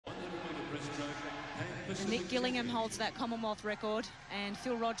Nick Gillingham holds that Commonwealth record, and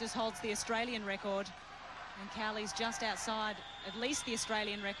Phil Rogers holds the Australian record. And Cowley's just outside at least the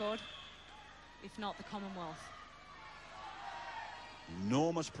Australian record, if not the Commonwealth.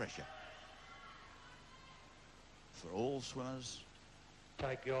 Enormous pressure for all swimmers.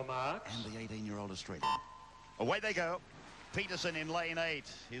 Take your marks. And the 18-year-old Australian. Away they go. Peterson in lane 8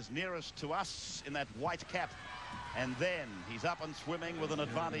 is nearest to us in that white cap. And then he's up and swimming with an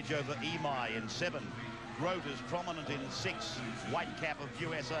advantage over Imai in 7. Grote is prominent in 6. White cap of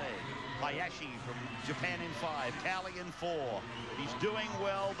USA. Hayashi from Japan in 5. Cowley in 4. He's doing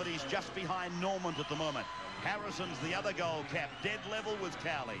well, but he's just behind Normand at the moment. Harrison's the other gold cap, dead level with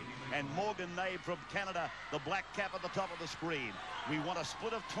Cowley. And Morgan Nabe from Canada, the black cap at the top of the screen. We want a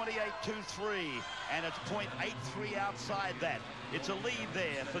split of 28.23, and it's 0.83 outside that. It's a lead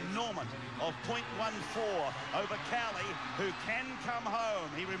there for Normand of 0.14 over Cowley, who can come home.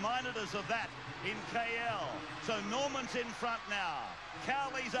 He reminded us of that in KL. So Normand's in front now.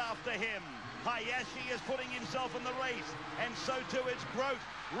 Cowley's after him. Hayashi is putting himself in the race, and so too is Grote.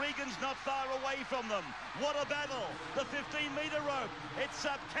 Regan's not far away from them. What a battle. The 15-meter rope. It's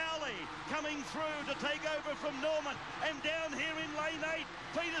Cowley coming through to take over from Normand. And down here in lane 8,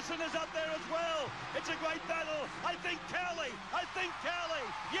 Peterson is up there as well. It's a great battle. I think Cowley.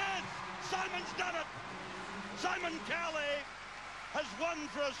 Yes, Simon's done it. Simon Cowley has won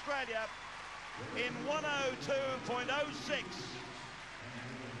for Australia in 102.06.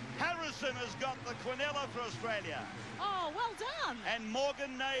 Harrison has got the Quinella for Australia. Oh, well done. And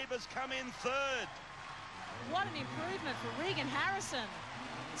Morgan Nabe has come in 3rd. What an improvement for Regan Harrison.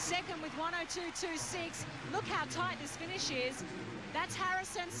 2nd with 102.26. Look how tight this finish is. That's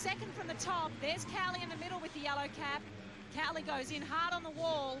Harrison, 2nd from the top. There's Cowley in the middle with the yellow cap. Cowley goes in hard on the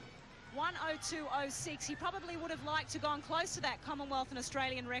wall. 102.06. He probably would have liked to gone close to that Commonwealth and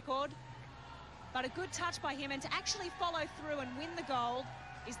Australian record. But a good touch by him, and to actually follow through and win the gold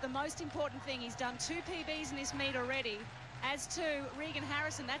is the most important thing. He's done 2 PBs in this meet already. As to Regan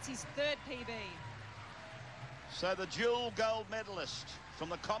Harrison, that's his 3rd PB. So the dual gold medalist from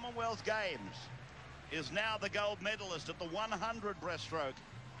the Commonwealth Games is now the gold medalist at the 100 breaststroke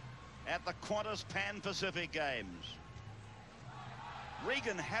at the Qantas Pan-Pacific Games.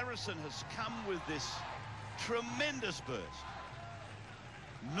 Regan Harrison has come with this tremendous burst.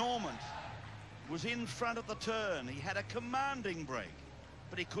 Normand was in front at the turn. He had a commanding break,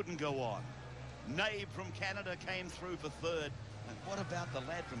 but he couldn't go on. Nabe from Canada came through for 3rd. And what about the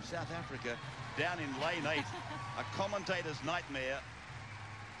lad from South Africa down in lane 8? A commentator's nightmare.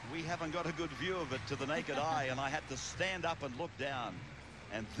 We haven't got a good view of it to the naked eye, and I had to stand up and look down.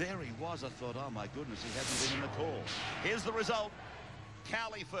 And there he was. I thought, oh my goodness, he hasn't been in the call. Here's the result.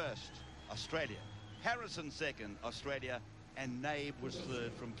 Cowley 1st, Australia. Harrison 2nd, Australia. And Nabe was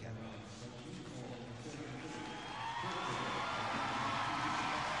 3rd from Canada.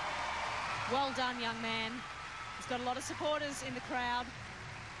 Well done, young man. He's got a lot of supporters in the crowd.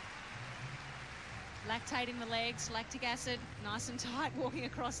 Lactate in the legs, lactic acid, nice and tight walking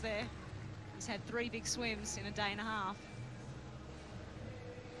across there. He's had 3 big swims in a day and a half.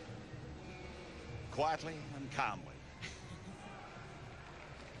 Quietly and calmly.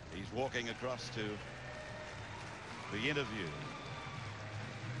 He's walking across to the interview.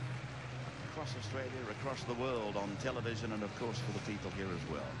 Across Australia, across the world, on television, and of course for the people here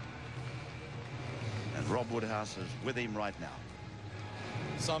as well. And Rob Woodhouse is with him right now.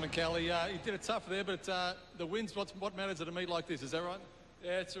 Simon Cowley, he did it tough there, but the win's what matters at a meet like this, is that right?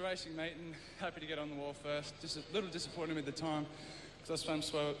 Yeah, it's a racing meet, and happy to get on the wall first. Just a little disappointed with the time, because I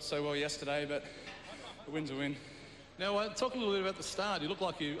swam so well yesterday, but the win's a win. Now, talk a little bit about the start. You look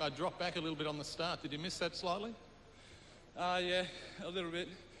like you dropped back a little bit on the start. Did you miss that slightly? Yeah, a little bit.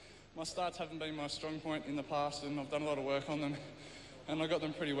 My starts haven't been my strong point in the past, and I've done a lot of work on them. And I got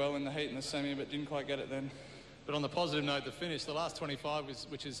them pretty well in the heat and the semi, but didn't quite get it then. But on the positive note, the finish, the last 25,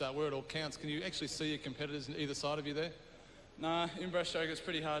 which is where it all counts. Can you actually see your competitors on either side of you there? Nah, in breaststroke it's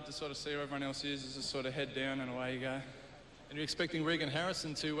pretty hard to sort of see where everyone else is. It's just sort of head down and away you go. And you're expecting Regan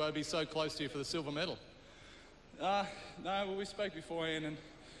Harrison to be so close to you for the silver medal? No, well, we spoke beforehand and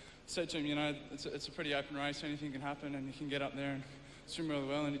said to him, you know, it's a pretty open race. Anything can happen, and you can get up there and swim really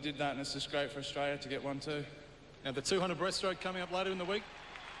well. And he did that, and it's just great for Australia to get 1 too. Now, the 200 breaststroke coming up later in the week.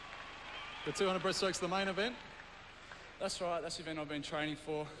 The 200 breaststroke's the main event? That's right. That's the event I've been training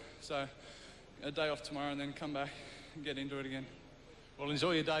for. So a day off tomorrow and then come back and get into it again. Well,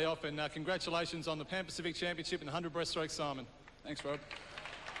 enjoy your day off, and congratulations on the Pan Pacific Championship in the 100 breaststroke, Simon. Thanks, Rod.